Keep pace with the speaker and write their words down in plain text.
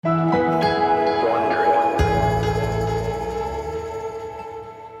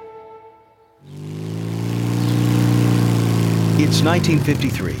It's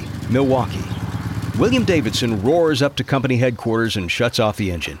 1953, Milwaukee. William Davidson roars up to company headquarters and shuts off the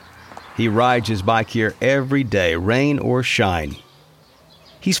engine. He rides his bike here every day, rain or shine.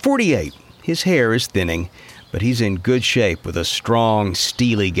 He's 48. His hair is thinning, but he's in good shape with a strong,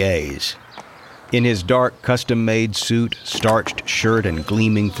 steely gaze. In his dark, custom-made suit, starched shirt, and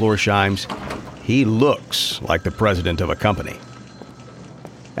gleaming floorsheims, he looks like the president of a company.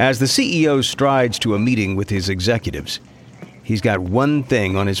 As the CEO strides to a meeting with his executives, he's got one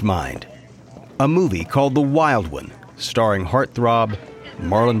thing on his mind: a movie called The Wild One, starring heartthrob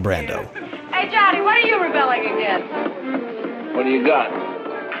Marlon Brando. Hey, Johnny, what are you rebelling against? What do you got?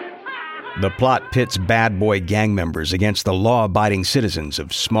 The plot pits bad boy gang members against the law-abiding citizens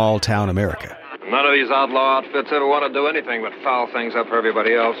of small-town America. None of these outlaw outfits ever want to do anything but foul things up for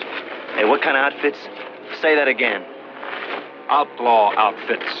everybody else. Hey, what kind of outfits? Say that again. Outlaw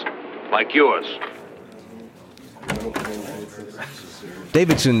outfits, like yours.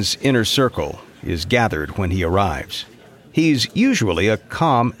 Davidson's inner circle is gathered when he arrives. He's usually a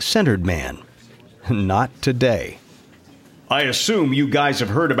calm, centered man. Not today. I assume you guys have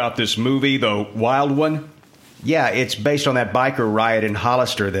heard about this movie, The Wild One? Yeah, it's based on that biker riot in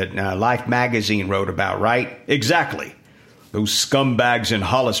Hollister that Life magazine wrote about, right? Exactly. Those scumbags in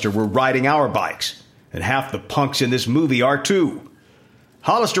Hollister were riding our bikes, and half the punks in this movie are too.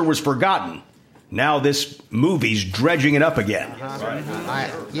 Hollister was forgotten. Now this movie's dredging it up again.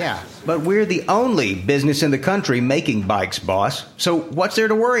 Yeah, but we're the only business in the country making bikes, boss. So what's there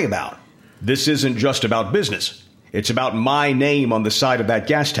to worry about? This isn't just about business. It's about my name on the side of that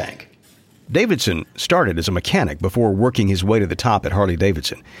gas tank. Davidson started as a mechanic before working his way to the top at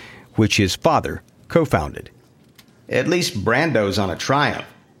Harley-Davidson, which his father co-founded. At least Brando's on a Triumph.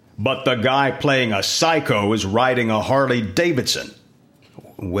 But the guy playing a psycho is riding a Harley-Davidson.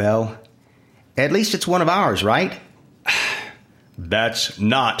 Well, at least it's one of ours, right? That's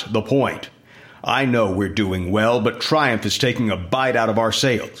not the point. I know we're doing well, but Triumph is taking a bite out of our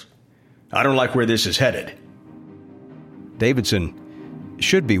sales. I don't like where this is headed. Davidson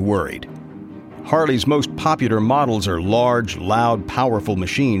should be worried. Harley's most popular models are large, loud, powerful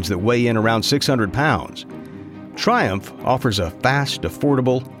machines that weigh in around 600 pounds. Triumph offers a fast,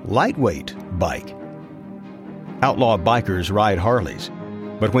 affordable, lightweight bike. Outlaw bikers ride Harleys,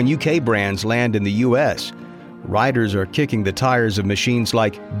 but when UK brands land in the US, riders are kicking the tires of machines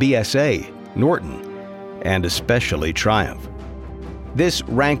like BSA, Norton, and especially Triumph. This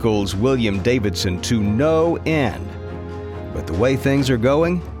rankles William Davidson to no end. But the way things are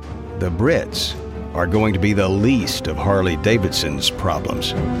going, the Brits are going to be the least of Harley-Davidson's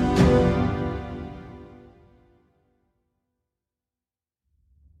problems.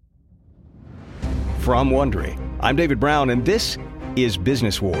 From Wondery, I'm David Brown, and this is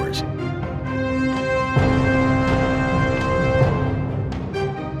Business Wars.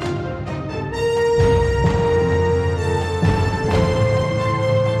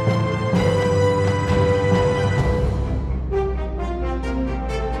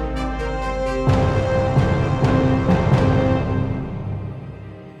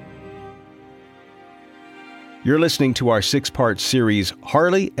 You're listening to our 6-part series,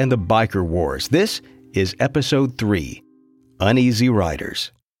 Harley and the Biker Wars. This is Episode 3, Uneasy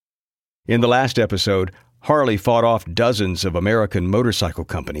Riders. In the last episode, Harley fought off dozens of American motorcycle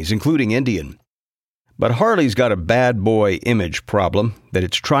companies, including Indian. But Harley's got a bad boy image problem that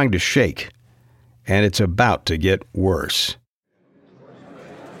it's trying to shake, and it's about to get worse.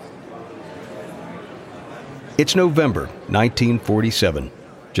 It's November 1947.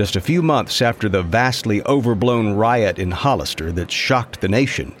 Just a few months after the vastly overblown riot in Hollister that shocked the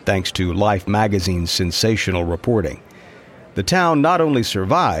nation thanks to Life magazine's sensational reporting. The town not only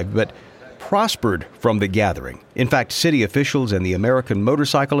survived, but prospered from the gathering. In fact, city officials and the American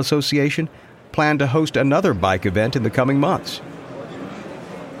Motorcycle Association plan to host another bike event in the coming months.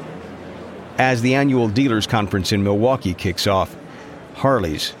 As the annual dealers conference in Milwaukee kicks off,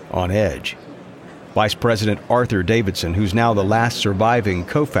 Harley's on edge. Vice President Arthur Davidson, who's now the last surviving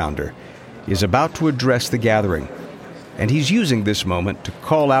co-founder, is about to address the gathering, and he's using this moment to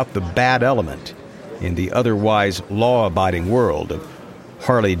call out the bad element in the otherwise law-abiding world of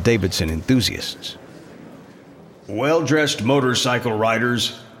Harley-Davidson enthusiasts. Well-dressed motorcycle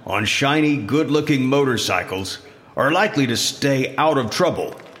riders on shiny, good-looking motorcycles are likely to stay out of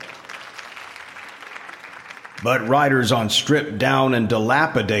trouble. But riders on stripped-down and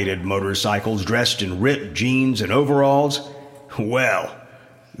dilapidated motorcycles dressed in ripped jeans and overalls, well,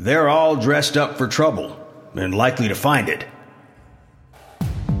 they're all dressed up for trouble and likely to find it.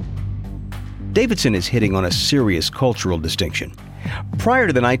 Davidson is hitting on a serious cultural distinction. Prior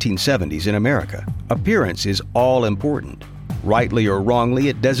to the 1970s in America, appearance is all important. Rightly or wrongly,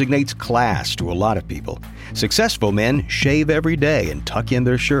 it designates class to a lot of people. Successful men shave every day and tuck in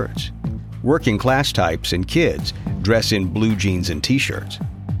their shirts. Working class types and kids dress in blue jeans and t-shirts.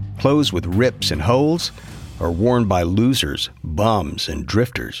 Clothes with rips and holes are worn by losers, bums, and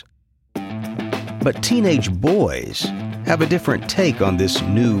drifters. But teenage boys have a different take on this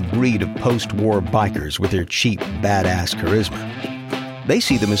new breed of post-war bikers with their cheap, badass charisma. They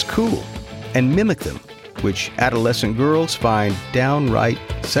see them as cool and mimic them, which adolescent girls find downright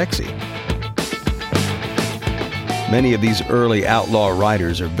sexy. Many of these early outlaw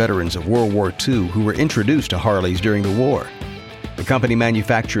riders are veterans of World War II who were introduced to Harleys during the war. The company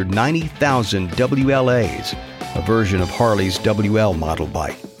manufactured 90,000 WLAs, a version of Harley's WL model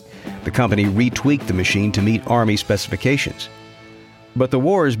bike. The company retweaked the machine to meet Army specifications. But the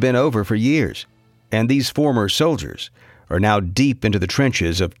war has been over for years, and these former soldiers are now deep into the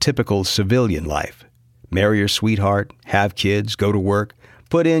trenches of typical civilian life. Marry your sweetheart, have kids, go to work,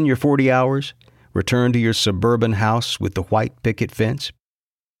 put in your 40 hours, return to your suburban house with the white picket fence.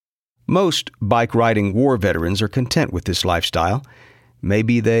 Most bike-riding war veterans are content with this lifestyle.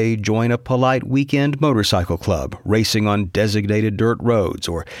 Maybe they join a polite weekend motorcycle club, racing on designated dirt roads,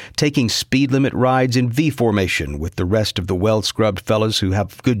 or taking speed limit rides in V formation with the rest of the well-scrubbed fellas who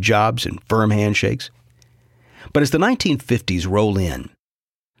have good jobs and firm handshakes. But as the 1950s roll in,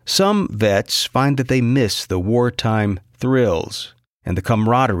 some vets find that they miss the wartime thrills and the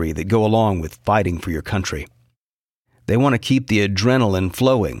camaraderie that go along with fighting for your country. They want to keep the adrenaline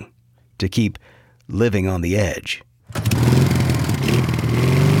flowing, to keep living on the edge.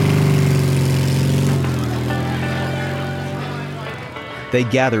 They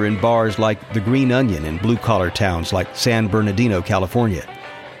gather in bars like the Green Onion in blue-collar towns like San Bernardino, California.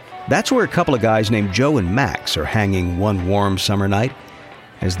 That's where a couple of guys named Joe and Max are hanging one warm summer night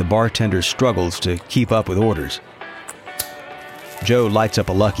as the bartender struggles to keep up with orders. Joe lights up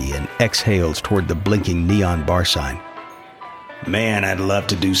a Lucky and exhales toward the blinking neon bar sign. Man, I'd love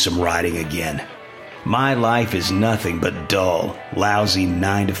to do some riding again. My life is nothing but dull, lousy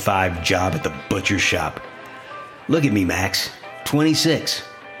 9-to-5 job at the butcher shop. Look at me, Max, 26,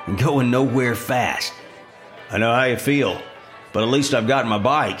 and going nowhere fast. I know how you feel, but at least I've got my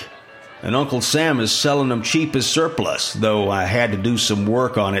bike. And Uncle Sam is selling them cheap as surplus, though I had to do some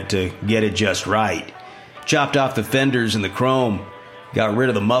work on it to get it just right. Chopped off the fenders and the chrome. Got rid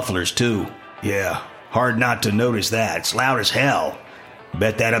of the mufflers, too. Yeah, hard not to notice that. It's loud as hell.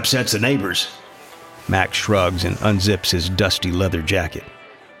 Bet that upsets the neighbors. Max shrugs and unzips his dusty leather jacket.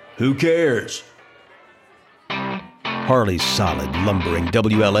 Who cares? Harley's solid, lumbering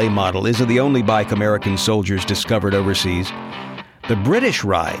WLA model isn't the only bike American soldiers discovered overseas. The British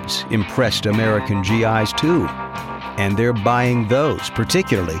rides impressed American GIs too, and they're buying those,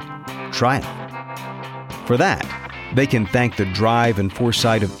 particularly Triumph. For that, they can thank the drive and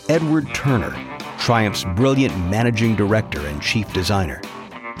foresight of Edward Turner, Triumph's brilliant managing director and chief designer.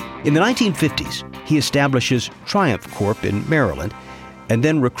 In the 1950s, he establishes Triumph Corp in Maryland and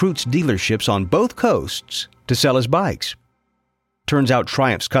then recruits dealerships on both coasts to sell his bikes. Turns out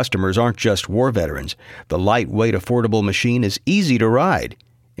Triumph's customers aren't just war veterans. The lightweight, affordable machine is easy to ride,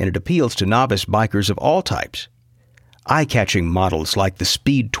 and it appeals to novice bikers of all types. Eye-catching models like the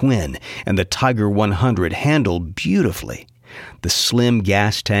Speed Twin and the Tiger 100 handle beautifully. The slim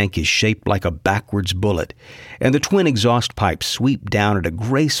gas tank is shaped like a backwards bullet, and the twin exhaust pipes sweep down at a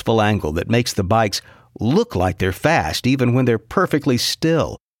graceful angle that makes the bikes look like they're fast even when they're perfectly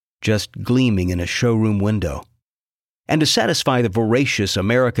still, just gleaming in a showroom window. And to satisfy the voracious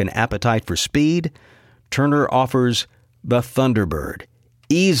American appetite for speed, Turner offers the Thunderbird,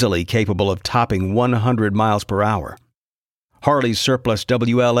 easily capable of topping 100 miles per hour. Harley's surplus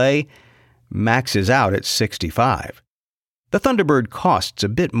WLA maxes out at $65. The Thunderbird costs a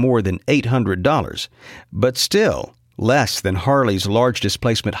bit more than $800, but still less than Harley's large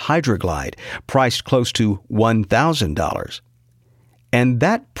displacement Hydroglide, priced close to $1,000. And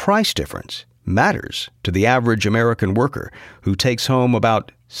that price difference matters to the average American worker who takes home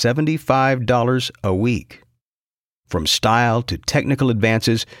about $75 a week. From style to technical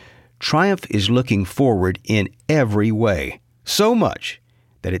advances, Triumph is looking forward in every way, so much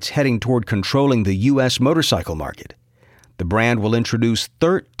that it's heading toward controlling the U.S. motorcycle market. The brand will introduce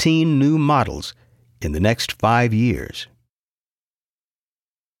 13 new models in the next 5 years.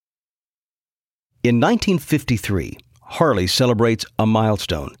 In 1953, Harley celebrates a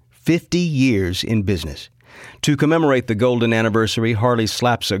milestone, 50 years in business. To commemorate the golden anniversary, Harley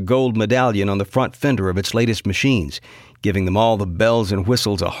slaps a gold medallion on the front fender of its latest machines, giving them all the bells and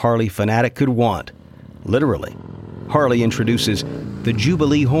whistles a Harley fanatic could want. Literally. Harley introduces the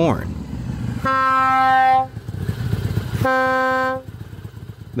Jubilee horn. The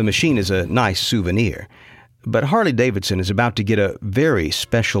machine is a nice souvenir, but Harley-Davidson is about to get a very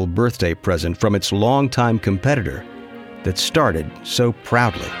special birthday present from its longtime competitor that started so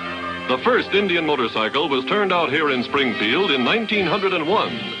proudly. The first Indian motorcycle was turned out here in Springfield in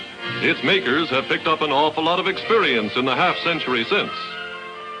 1901. Its makers have picked up an awful lot of experience in the half-century since.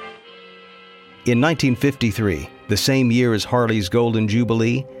 In 1953, the same year as Harley's Golden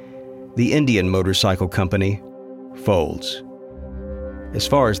Jubilee, the Indian Motorcycle Company folds. As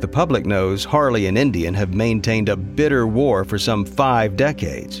far as the public knows, Harley and Indian have maintained a bitter war for some 5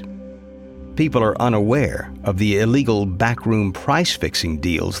 decades. People are unaware of the illegal backroom price-fixing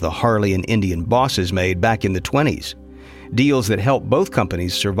deals the Harley and Indian bosses made back in the 20s, deals that helped both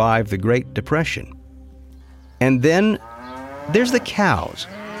companies survive the Great Depression. And then there's the cows.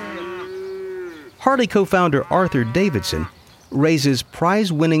 Harley co-founder Arthur Davidson raises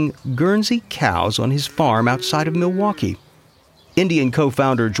prize-winning Guernsey cows on his farm outside of Milwaukee. Indian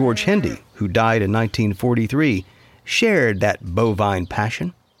co-founder George Hendy, who died in 1943, shared that bovine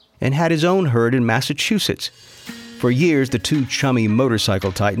passion and had his own herd in Massachusetts. For years, the two chummy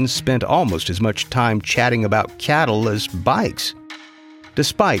motorcycle titans spent almost as much time chatting about cattle as bikes.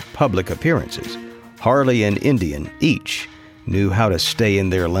 Despite public appearances, Harley and Indian each knew how to stay in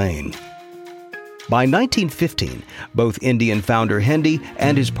their lane. By 1915, both Indian founder Hendy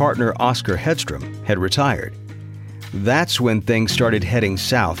and his partner Oscar Hedstrom had retired. That's when things started heading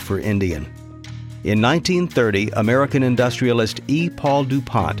south for Indian. In 1930, American industrialist E. Paul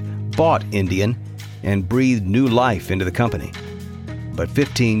DuPont bought Indian and breathed new life into the company. But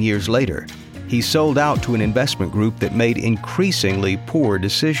 15 years later, he sold out to an investment group that made increasingly poor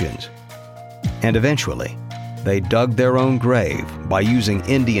decisions. And eventually, they dug their own grave by using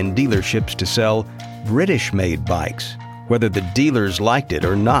Indian dealerships to sell British-made bikes, whether the dealers liked it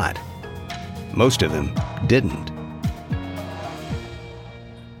or not. Most of them didn't.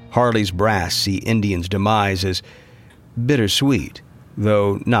 Harley's brass see Indian's demise as bittersweet,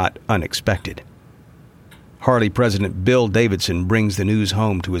 though not unexpected. Harley President Bill Davidson brings the news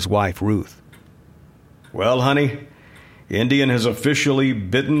home to his wife, Ruth. Well, honey, Indian has officially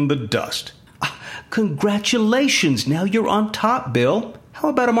bitten the dust. Congratulations! Now you're on top, Bill. How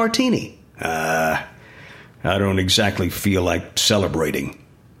about a martini? I don't exactly feel like celebrating.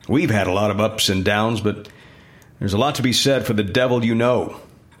 We've had a lot of ups and downs, but there's a lot to be said for the devil you know.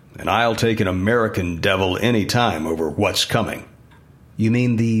 And I'll take an American devil any time over what's coming. You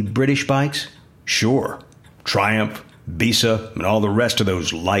mean the British bikes? Sure. Triumph, Bisa, and all the rest of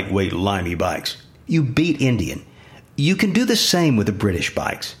those lightweight, limey bikes. You beat Indian. You can do the same with the British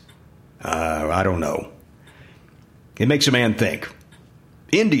bikes. I don't know. It makes a man think.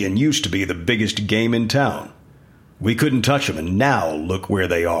 Indian used to be the biggest game in town. We couldn't touch them, and now look where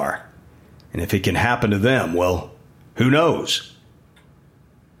they are. And if it can happen to them, well, who knows?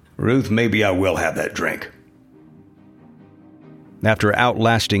 Ruth, maybe I will have that drink. After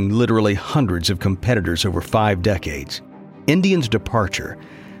outlasting literally hundreds of competitors over 5 decades, Indian's departure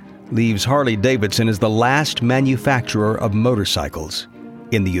leaves Harley-Davidson as the last manufacturer of motorcycles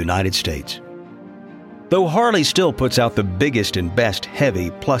in the United States. Though Harley still puts out the biggest and best heavy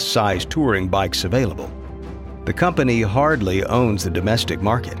plus-size touring bikes available, the company hardly owns the domestic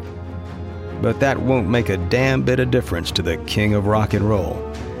market. But that won't make a damn bit of difference to the king of rock and roll,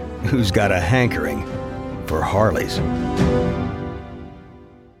 who's got a hankering for Harleys.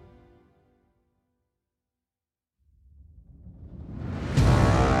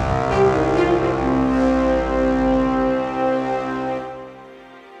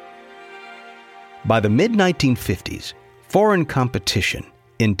 By the mid-1950s, foreign competition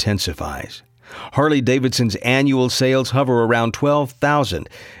intensifies. Harley-Davidson's annual sales hover around 12,000,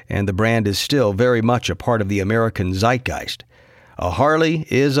 and the brand is still very much a part of the American zeitgeist. A Harley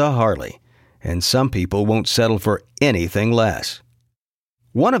is a Harley, and some people won't settle for anything less.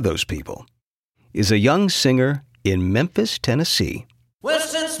 One of those people is a young singer in Memphis, Tennessee. Well,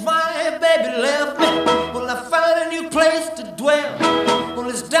 since my baby left me, well, I found a new place to dwell. Well,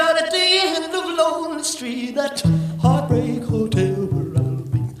 it's down at the end of Lonely Street, that Heartbreak Hotel where I'll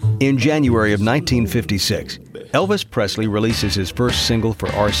be. In January of 1956, Elvis Presley releases his first single for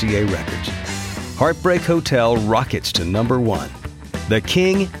RCA Records. Heartbreak Hotel rockets to number 1. The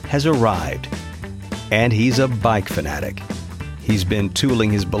king has arrived, and he's a bike fanatic. He's been tooling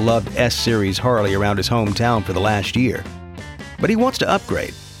his beloved S-Series Harley around his hometown for the last year, but he wants to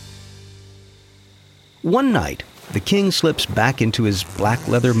upgrade. One night, the king slips back into his black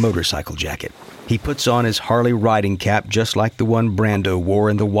leather motorcycle jacket. He puts on his Harley riding cap just like the one Brando wore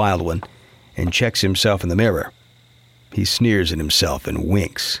in The Wild One and checks himself in the mirror. He sneers at himself and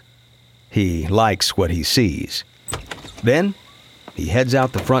winks. He likes what he sees. Then, he heads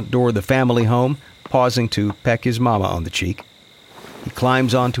out the front door of the family home, pausing to peck his mama on the cheek. He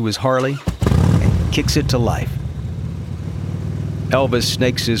climbs onto his Harley and kicks it to life. Elvis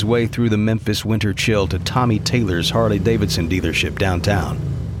snakes his way through the Memphis winter chill to Tommy Taylor's Harley-Davidson dealership downtown.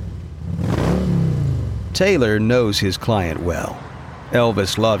 Taylor knows his client well.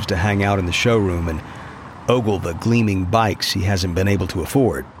 Elvis loves to hang out in the showroom and ogle the gleaming bikes he hasn't been able to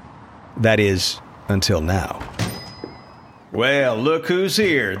afford. That is, until now. Well, look who's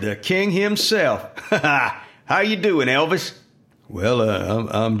here, the king himself. How you doing, Elvis? Well,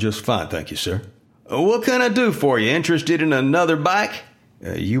 I'm just fine, thank you, sir. What can I do for you? Interested in another bike?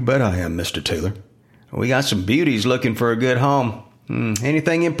 You bet I am, Mr. Taylor. We got some beauties looking for a good home.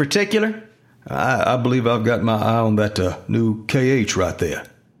 Anything in particular? I believe I've got my eye on that new KH right there.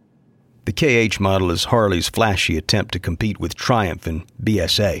 The KH model is Harley's flashy attempt to compete with Triumph and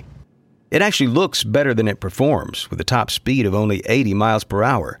BSA. It actually looks better than it performs, with a top speed of only 80 miles per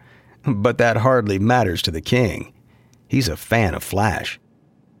hour. But that hardly matters to the king. He's a fan of flash.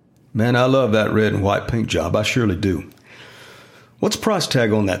 Man, I love that red and white paint job, I surely do. What's the price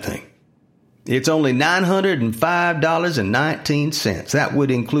tag on that thing? It's only $905.19. That would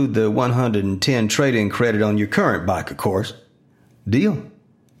include the $110 trade-in credit on your current bike, of course. Deal.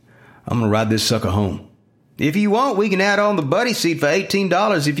 I'm going to ride this sucker home. If you want, we can add on the buddy seat for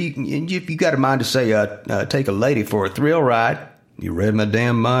 $18 if you got a mind to say, take a lady for a thrill ride. You read my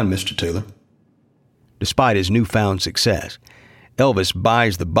damn mind, Mr. Taylor. Despite his newfound success, Elvis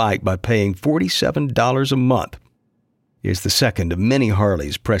buys the bike by paying $47 a month. It's the second of many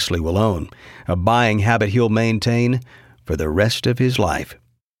Harleys Presley will own, a buying habit he'll maintain for the rest of his life.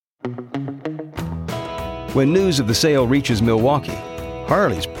 When news of the sale reaches Milwaukee,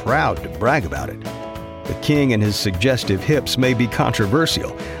 Harley's proud to brag about it. The king and his suggestive hips may be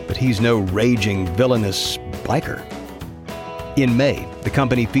controversial, but he's no raging, villainous biker. In May, the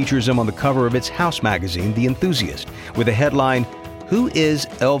company features him on the cover of its house magazine, The Enthusiast, with the headline, "Who is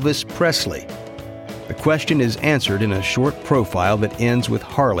Elvis Presley?" The question is answered in a short profile that ends with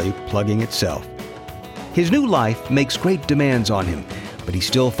Harley plugging itself. His new life makes great demands on him, but he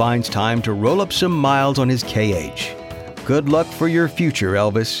still finds time to roll up some miles on his KH. Good luck for your future,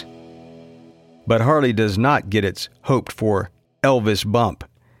 Elvis. But Harley does not get its hoped-for Elvis bump.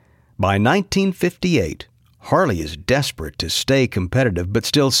 By 1958, Harley is desperate to stay competitive, but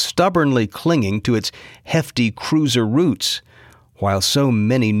still stubbornly clinging to its hefty cruiser roots, while so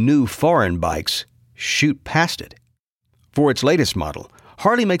many new foreign bikes shoot past it. For its latest model,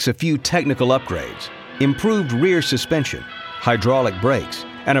 Harley makes a few technical upgrades, improved rear suspension, hydraulic brakes,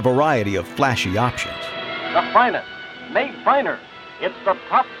 and a variety of flashy options. The finest, made finer. It's the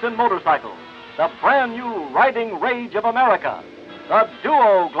tops in motorcycles. The brand new riding rage of America, the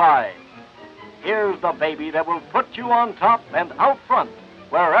Duo Glide. Here's the baby that will put you on top and out front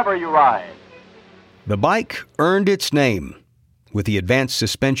wherever you ride. The bike earned its name. With the advanced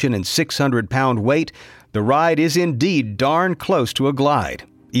suspension and 600-pound weight, the ride is indeed darn close to a glide,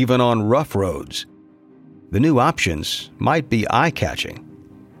 even on rough roads. The new options might be eye-catching,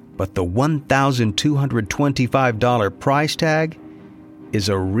 but the $1,225 price tag is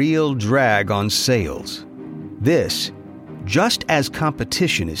a real drag on sales. This, just as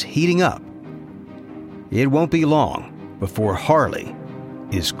competition is heating up. It won't be long before Harley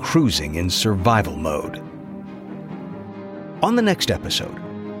is cruising in survival mode. On the next episode,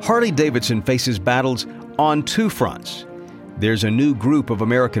 Harley-Davidson faces battles on two fronts. There's a new group of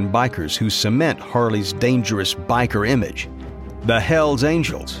American bikers who cement Harley's dangerous biker image, the Hells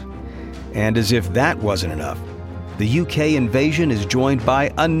Angels. And as if that wasn't enough, the UK invasion is joined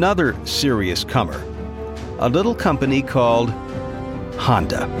by another serious comer, a little company called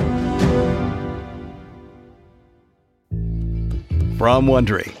Honda. From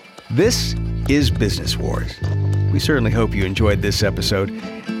Wondery, this is Business Wars. We certainly hope you enjoyed this episode.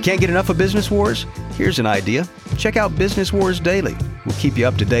 Can't get enough of Business Wars? Here's an idea. Check out Business Wars Daily. We'll keep you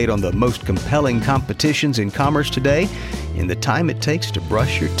up to date on the most compelling competitions in commerce today in the time it takes to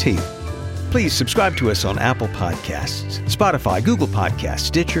brush your teeth. Please subscribe to us on Apple Podcasts, Spotify, Google Podcasts,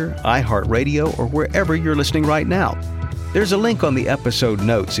 Stitcher, iHeartRadio, or wherever you're listening right now. There's a link on the episode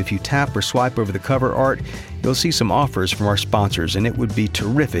notes. If you tap or swipe over the cover art, you'll see some offers from our sponsors, and it would be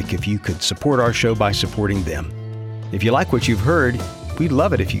terrific if you could support our show by supporting them. If you like what you've heard, we'd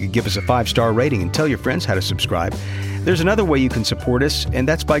love it if you could give us a 5-star rating and tell your friends how to subscribe. There's another way you can support us, and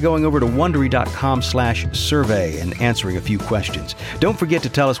that's by going over to Wondery.com/survey and answering a few questions. Don't forget to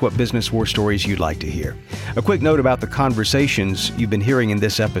tell us what Business War stories you'd like to hear. A quick note about the conversations you've been hearing in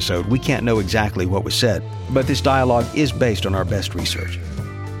this episode. We can't know exactly what was said, but this dialogue is based on our best research.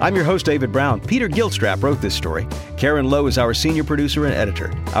 I'm your host, David Brown. Peter Gilstrap wrote this story. Karen Lowe is our senior producer and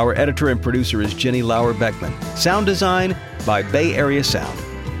editor. Our editor and producer is Jenny Lauer-Beckman. Sound design by Bay Area Sound.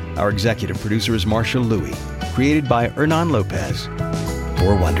 Our executive producer is Marshall Louie. Created by Hernan Lopez.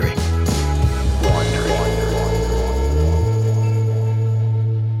 For Wondery.